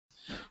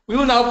We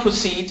will now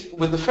proceed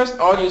with the first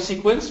audio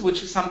sequence,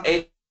 which is some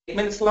 8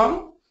 minutes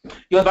long.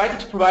 You're invited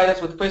to provide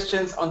us with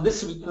questions on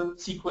this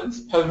sequence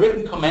per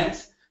written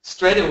comments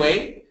straight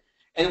away,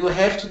 and we'll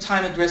have to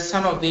time address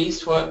some of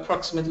these for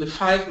approximately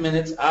 5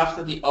 minutes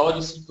after the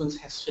audio sequence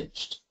has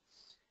finished.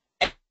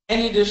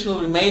 Any additional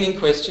remaining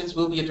questions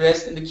will be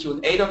addressed in the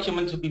Q&A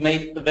document to be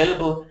made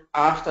available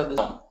after the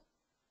song.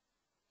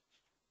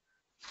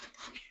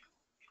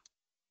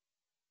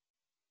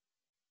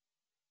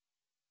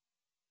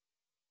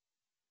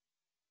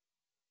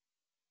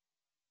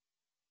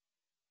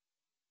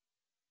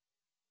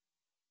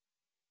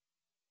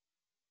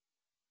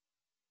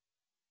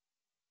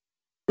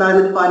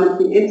 Climate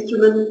financing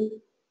instrument,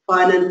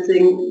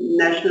 financing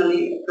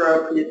nationally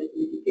appropriate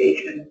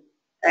mitigation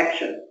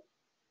action.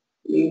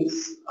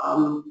 Means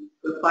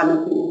we're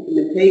financing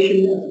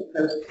implementation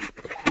as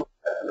opposed to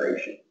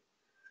preparation.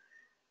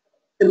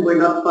 And we're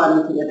not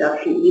financing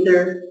adoption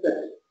either, but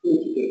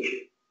mitigation.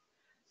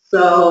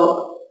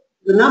 So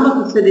the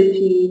NAMA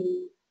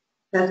facility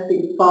has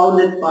been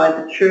founded by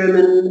the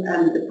German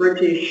and the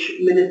British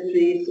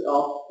Ministries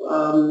of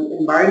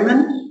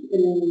Environment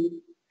in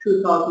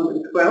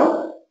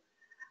 2012.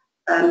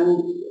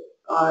 And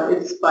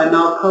it's by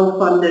now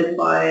co-funded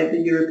by the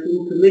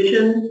European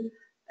Commission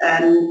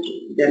and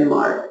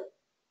Denmark.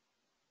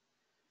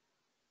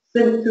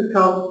 Since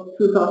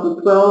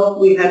 2012,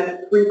 we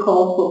had 3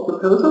 calls for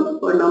proposals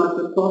for NAMA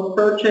support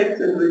projects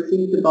and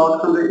received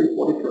about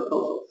 140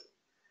 proposals.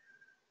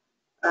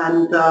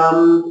 And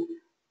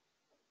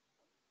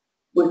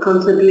we're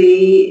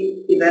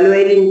constantly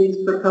evaluating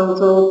these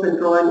proposals and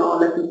drawing our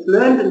lessons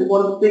learned. And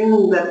one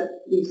thing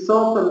that we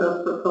saw from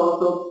those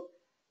proposals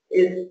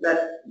is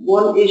that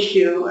one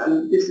issue,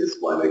 and this is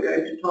why we're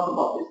going to talk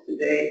about this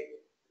today,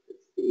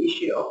 the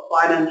issue of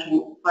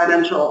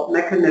financial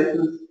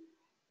mechanisms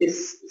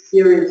is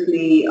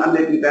seriously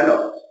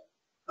underdeveloped.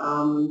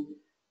 And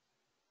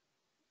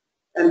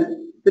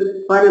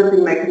the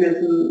financing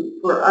mechanism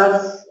for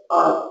us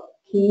are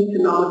key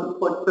to NAMA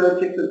support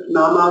projects and to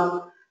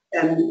NAMAs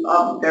and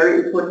are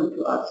very important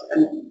to us.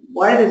 And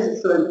why this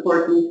is so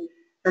important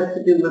has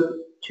to do with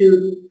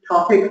 2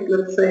 topics,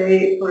 let's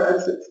say. For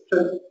us, it's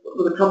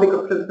with the topic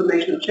of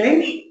transformational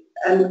change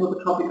and with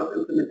the topic of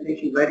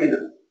implementation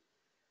readiness.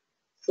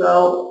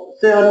 So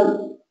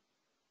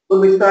when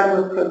we start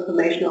with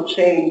transformational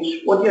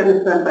change, what do you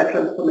understand by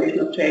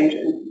transformational change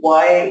and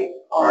why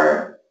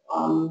are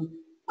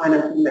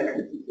financing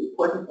mechanisms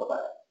important for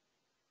that?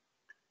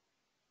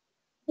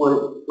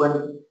 Well,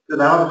 when the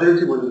NAMA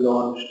facility was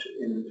launched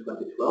in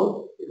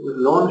 2012, it was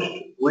launched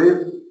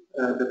with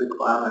the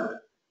requirement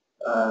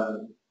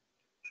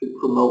to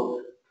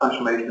promote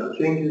transformational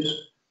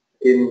changes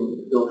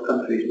in those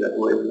countries that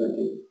were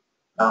implementing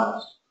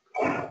NAMAs.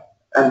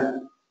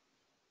 And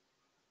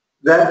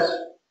that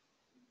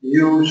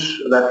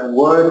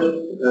word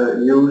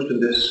used in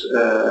this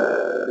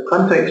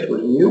context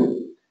was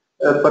new,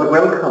 but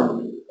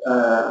welcomed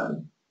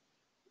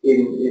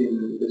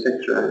in the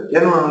sector in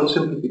general,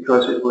 simply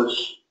because it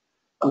was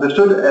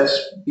understood as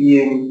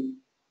being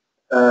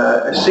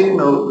a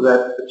signal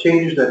that the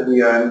changes that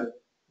we are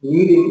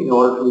needing in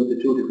order to meet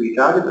the 2-degree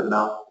target, and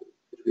now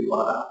between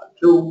 1.5 and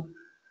 2,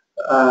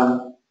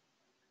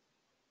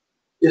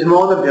 is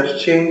more than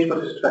just change, but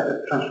it's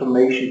a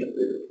transformation that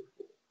we're looking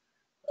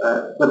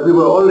for. But we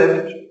were all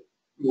left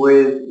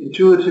with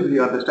intuitively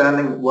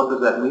understanding what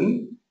does that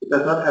mean. It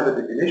does not have a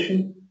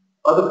definition.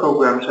 Other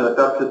programs have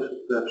adopted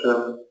the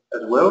term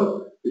as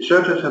well.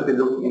 Researchers have been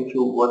looking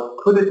into what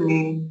could it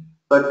mean,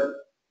 but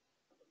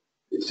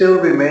it still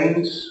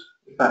remains,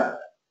 in fact,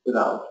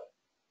 without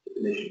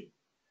definition.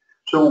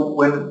 So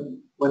when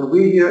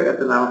we here at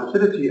the NAMA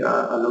facility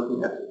are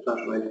looking at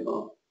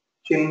transformational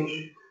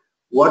change,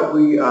 what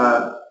we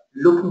are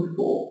looking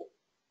for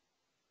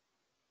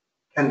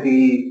can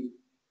be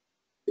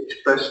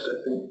expressed,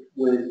 I think,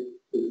 with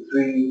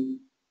 3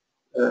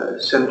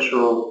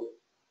 central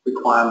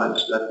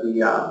requirements that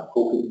we are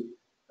hoping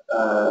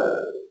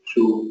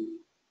to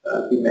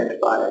be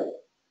met by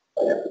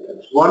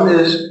applicants. One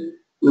is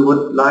we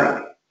would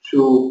like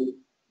to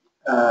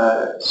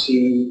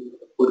see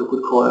what we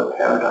could call a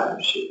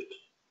paradigm shift.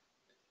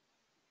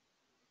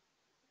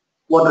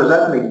 What does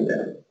that mean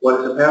then?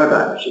 What is a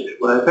paradigm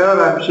shift? Well, a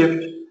paradigm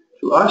shift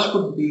to us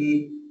would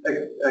be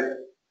a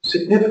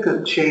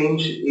significant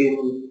change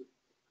in,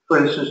 for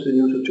instance, the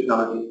use of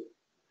technology.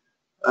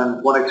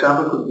 And one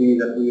example could be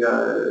that we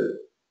are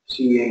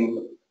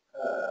seeing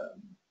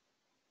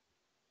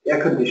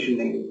air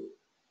conditioning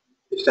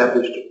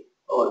established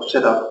or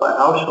set up by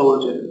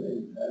households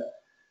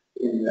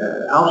in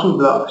housing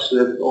blocks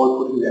that all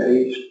putting their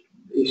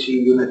AC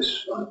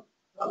units on.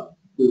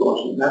 We've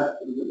also seen that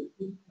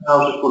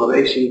houses full of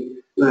AC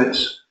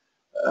units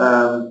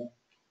on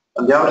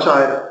the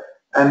outside.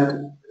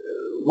 And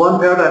one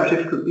paradigm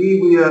shift could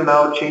be we are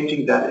now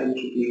changing that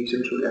into being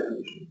central air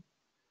conditioning.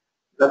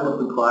 That would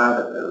require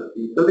that there would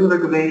be building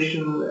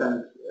regulation,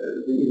 and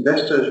the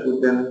investors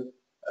would then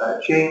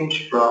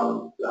change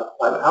from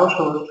private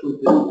households to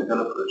the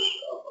developers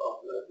of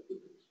the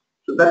buildings.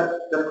 So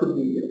that could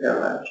be a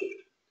paradigm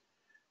shift.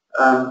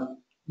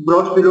 We'll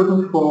also be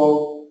looking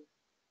for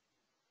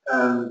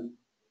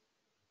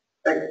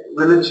a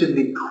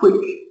relatively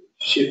quick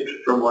shift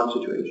from one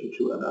situation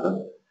to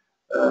another.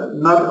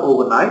 Not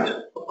overnight,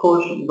 of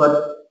course, but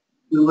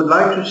we would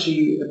like to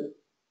see a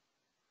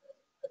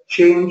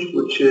change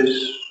which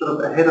is sort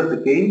of ahead of the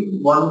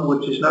game, one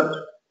which is not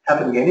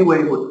happening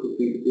anyway, which would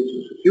be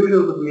business as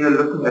usual, but we are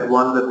looking at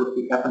one that would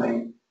be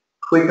happening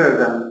quicker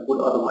than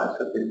would otherwise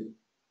have been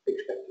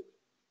expected.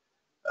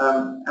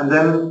 And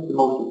then the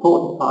most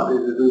important part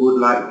is that we would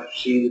like to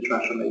see the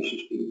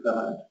transformations being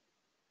permanent.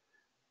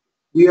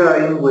 We are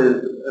in with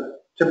a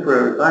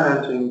temporary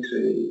financing,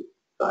 say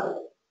 5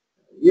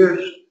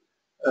 years,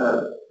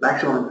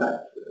 maximum in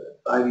fact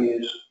 5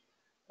 years.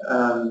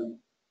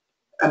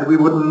 And we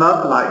would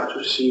not like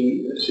to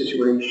see a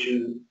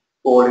situation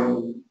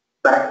falling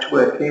back to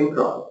where it came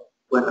from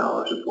when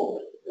our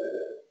support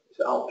is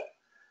out.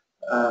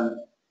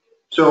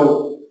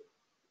 So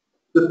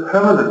the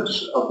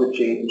permanence of the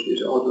change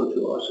is also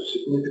to us a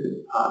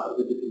significant part of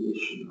the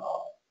definition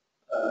of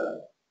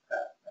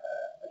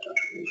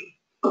transformation.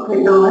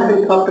 Okay, now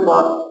having talked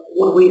about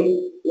what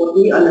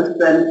we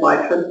understand by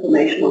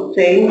transformational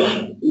change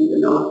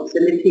in our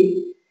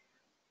facility,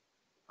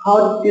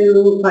 how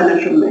do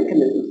financial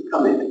mechanisms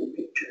come into the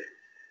picture?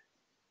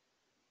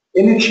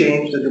 Any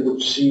change that you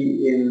would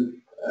see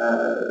in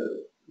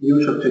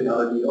use of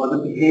technology or the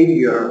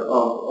behavior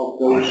of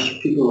those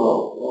people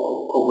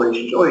or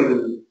corporations or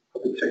even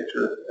public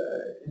sector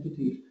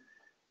entities,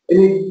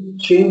 any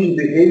change in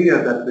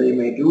behavior that they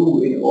may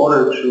do in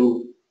order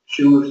to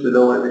choose the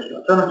lower emission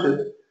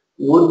alternative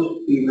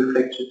would be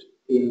reflected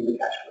in the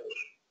cash flows.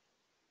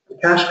 The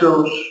cash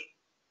flows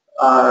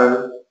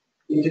are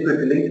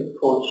integrally linked, of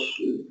course,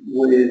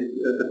 with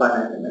the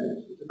financing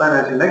mechanisms. The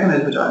financing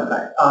mechanisms are in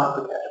fact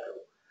after the cash flow.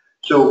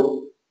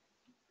 So,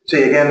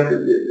 say again,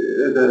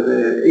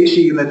 the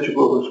AC units to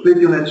go from split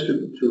units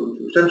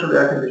to central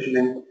air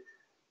conditioning,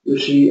 you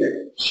see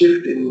a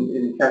shift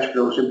in cash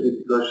flow simply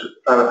because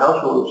private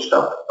households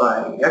stop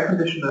buying air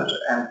conditioners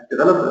and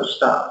developers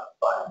start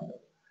buying them.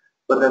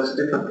 But that's a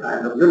different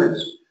kind of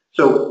units.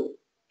 So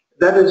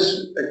that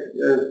is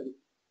a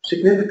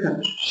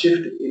significant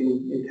shift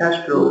in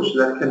cash flows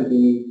that can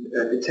be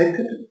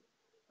detected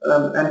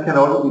and can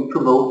also be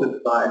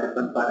promoted by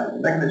different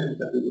financing mechanisms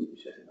that we will be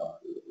setting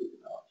up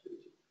within our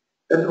activity.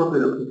 That's what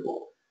we're looking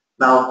for.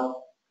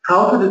 Now,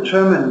 how to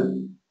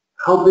determine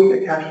how big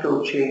a cash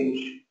flow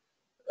change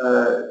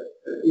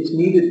is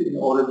needed in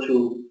order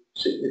to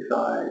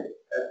signify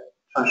a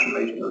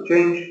transformational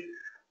change,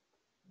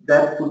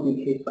 that would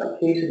be case by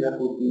case, and that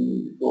would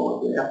be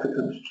for the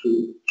applicants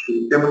to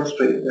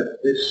demonstrate that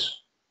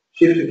this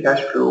shift in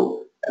cash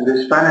flow and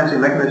this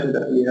financing mechanism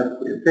that we have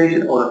put in place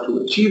in order to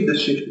achieve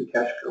this shift in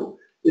cash flow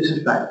is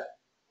in fact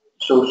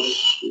so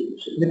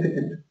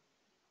significant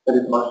that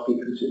it must be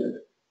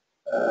considered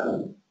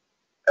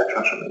a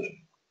transformation.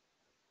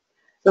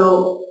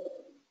 So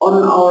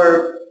on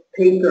our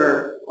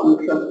paper on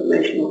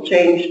transformational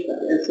change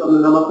that is on the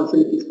Norma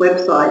Facilities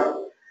website,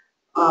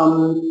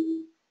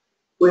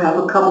 we have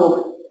a couple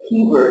of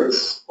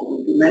keywords.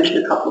 We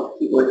mentioned a couple of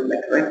keywords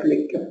like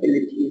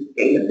replicability,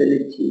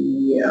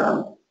 scalability,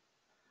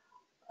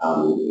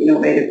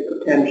 innovative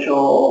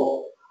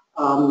potential,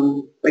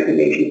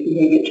 regulation,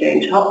 behavior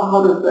change.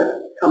 How does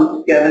that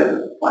come together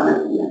with the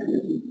financing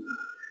mechanism?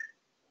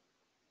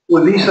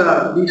 Well, these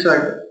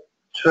are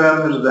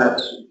terms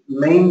that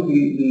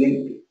mainly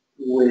link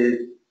with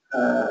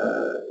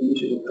the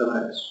issue of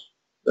permanence.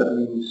 That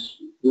means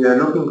we are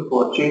looking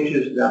for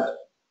changes that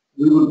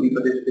we will be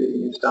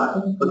participating in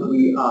starting, but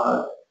we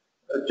are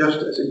just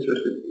as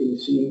interested in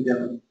seeing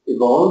them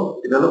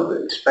evolve,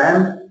 develop,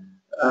 expand,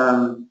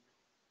 and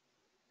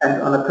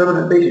on a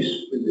permanent basis.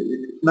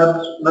 It's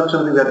not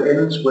something that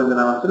ends when the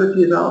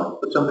facility is out,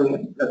 but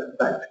something that in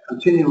fact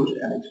continues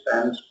and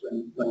expands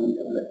when we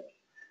have left.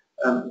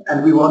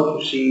 And we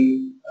want to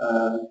see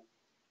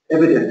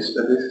evidence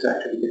that this has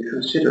actually been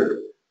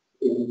considered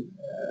in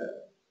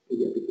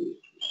the applications.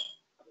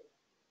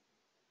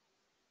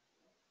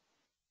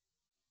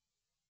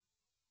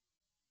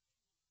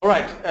 All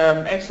right,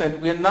 excellent.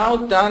 We are now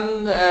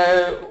done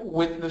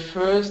with the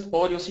first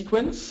audio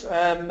sequence.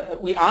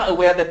 We are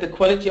aware that the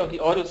quality of the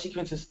audio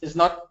sequences is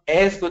not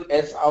as good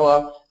as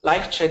our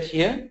live chat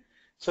here,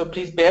 so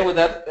please bear with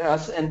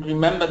us and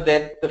remember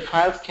that the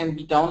files can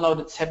be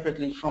downloaded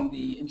separately from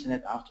the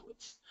internet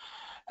afterwards.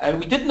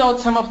 We did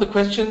note some of the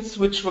questions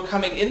which were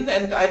coming in,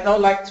 and I'd now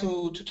like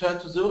to turn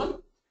to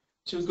Søren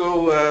to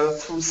go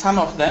through some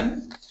of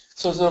them.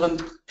 So Søren,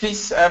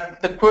 please,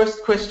 the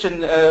first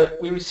question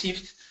we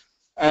received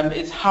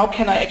is how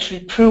can I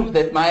actually prove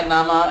that my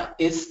NAMA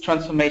is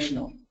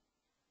transformational?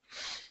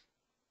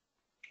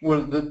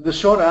 Well, the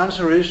short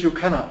answer is you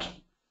cannot.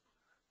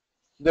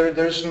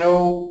 There's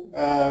no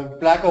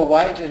black or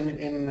white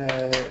in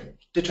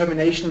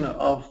determination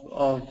of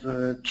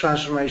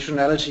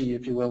transformationality,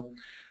 if you will.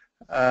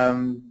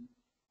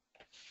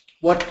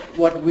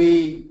 What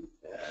we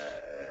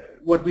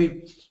would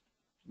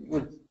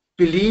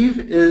believe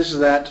is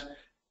that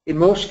in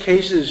most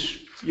cases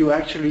you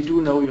actually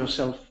do know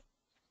yourself.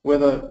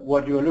 whether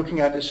what you are looking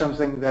at is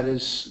something that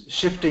is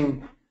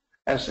shifting,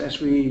 as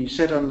we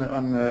said on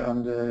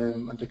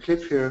the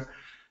clip here,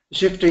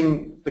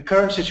 shifting the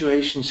current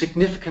situation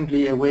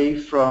significantly away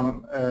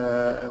from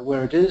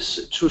where it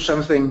is to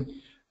something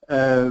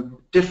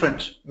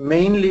different,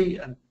 mainly,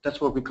 and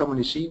that's what we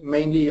commonly see,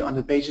 mainly on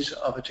the basis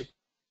of a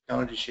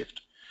technology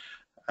shift.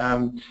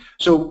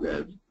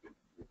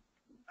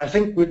 I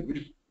think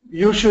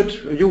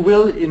you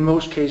will in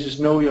most cases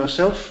know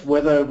yourself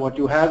whether what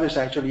you have is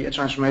actually a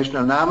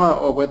transformational NAMA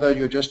or whether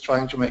you're just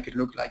trying to make it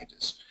look like it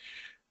is.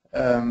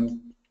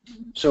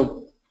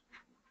 So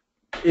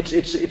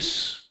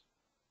it's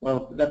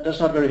well, that's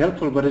not very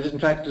helpful, but in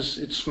fact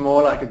it's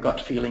more like a gut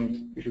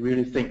feeling if you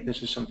really think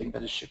this is something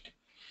that is shifting.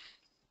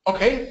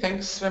 Okay,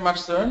 thanks very much,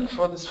 Søren,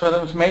 for this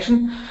further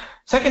information.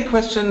 Second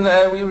question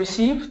we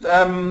received.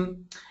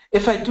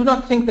 If I do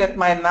not think that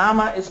my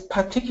NAMA is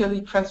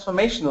particularly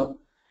transformational,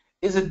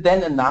 is it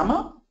then a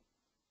NAMA?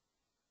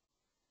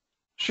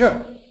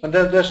 Sure, but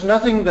there's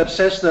nothing that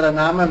says that a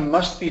NAMA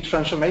must be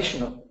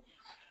transformational.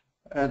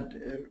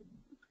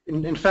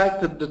 In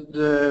fact,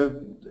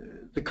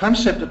 the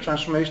concept of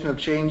transformational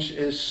change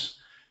is,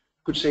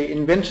 could say,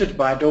 invented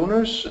by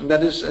donors, and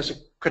that is as a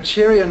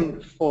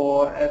criterion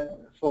for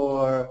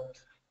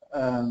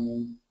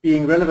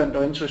being relevant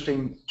or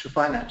interesting to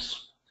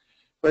finance.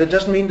 But it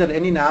doesn't mean that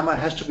any NAMA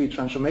has to be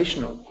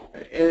transformational.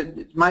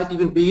 It might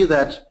even be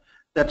that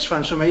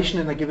transformation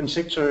in a given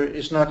sector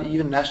is not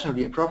even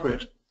nationally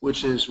appropriate,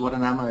 which is what a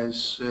NAMA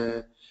is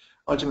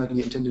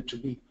ultimately intended to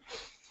be.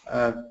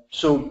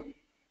 So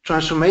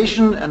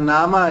transformation and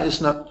NAMA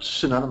is not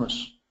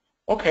synonymous.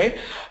 Okay,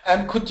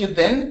 could you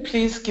then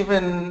please give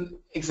an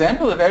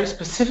example, a very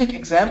specific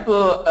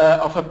example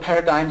of a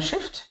paradigm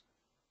shift?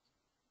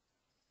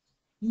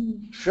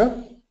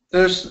 Sure.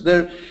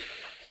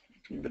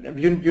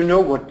 You know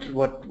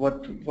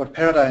what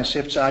paradigm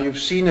shifts are. You've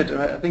seen it.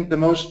 I think the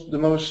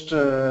most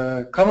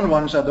common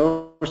ones are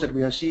those that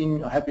we are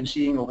seeing or have been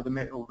seeing over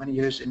many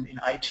years in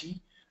IT.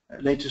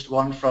 Latest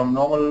one from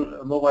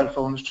normal mobile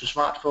phones to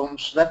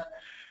smartphones.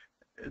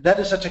 That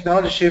is a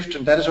technology shift,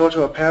 and that is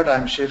also a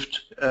paradigm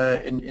shift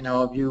in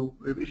our view.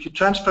 If you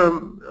translate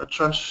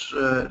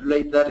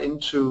that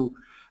into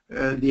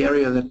the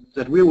area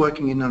that we're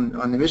working in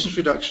on emissions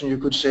reduction, you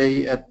could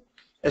say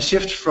a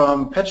shift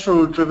from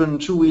petrol-driven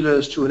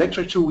two-wheelers to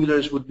electric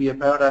two-wheelers would be a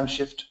paradigm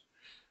shift.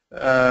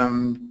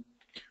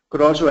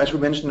 Could also, as we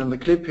mentioned in the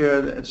clip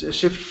here, it's a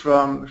shift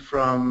from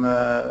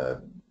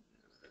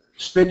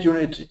split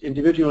unit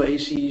individual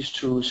ACs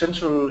to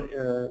central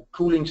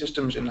cooling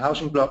systems in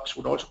housing blocks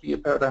would also be a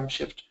paradigm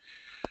shift.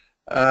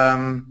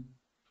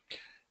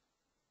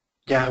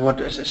 Yeah,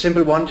 a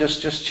simple one,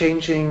 just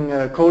changing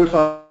coal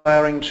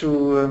firing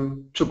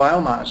to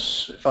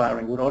biomass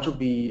firing would also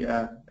be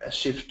a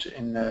shift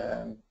in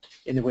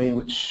the way in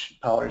which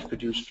power is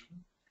produced.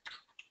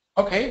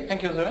 Okay,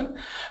 thank you, Søren.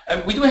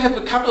 We do have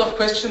a couple of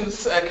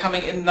questions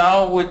coming in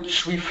now,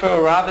 which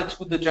refer rather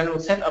to the general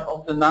setup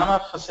of the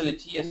NAMA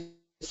facility as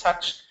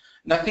such,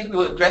 and I think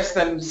we'll address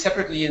them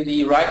separately in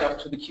the write-up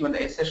to the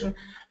Q&A session.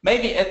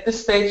 Maybe at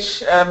this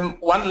stage,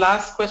 one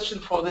last question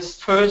for this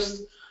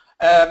first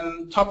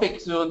topic,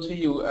 Søren, to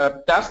you.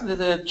 Does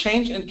the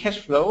change in cash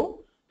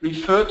flow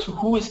refer to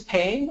who is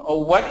paying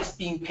or what is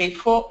being paid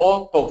for,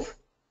 or both?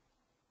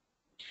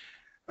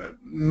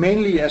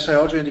 Mainly, as I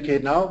also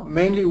indicate now,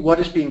 mainly what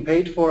is being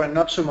paid for and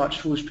not so much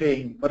who is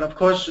paying. But of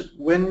course,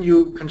 when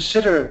you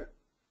consider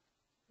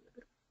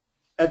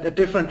a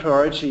different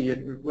priority,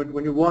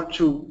 when you want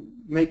to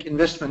make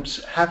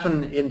investments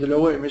happen in the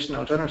lower emission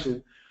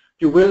alternative,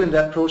 you will in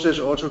that process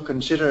also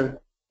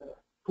consider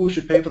who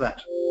should pay for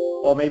that,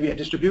 or maybe a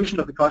distribution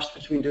of the cost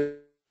between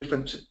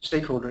different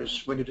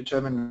stakeholders when you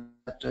determine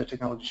that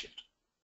technology shift.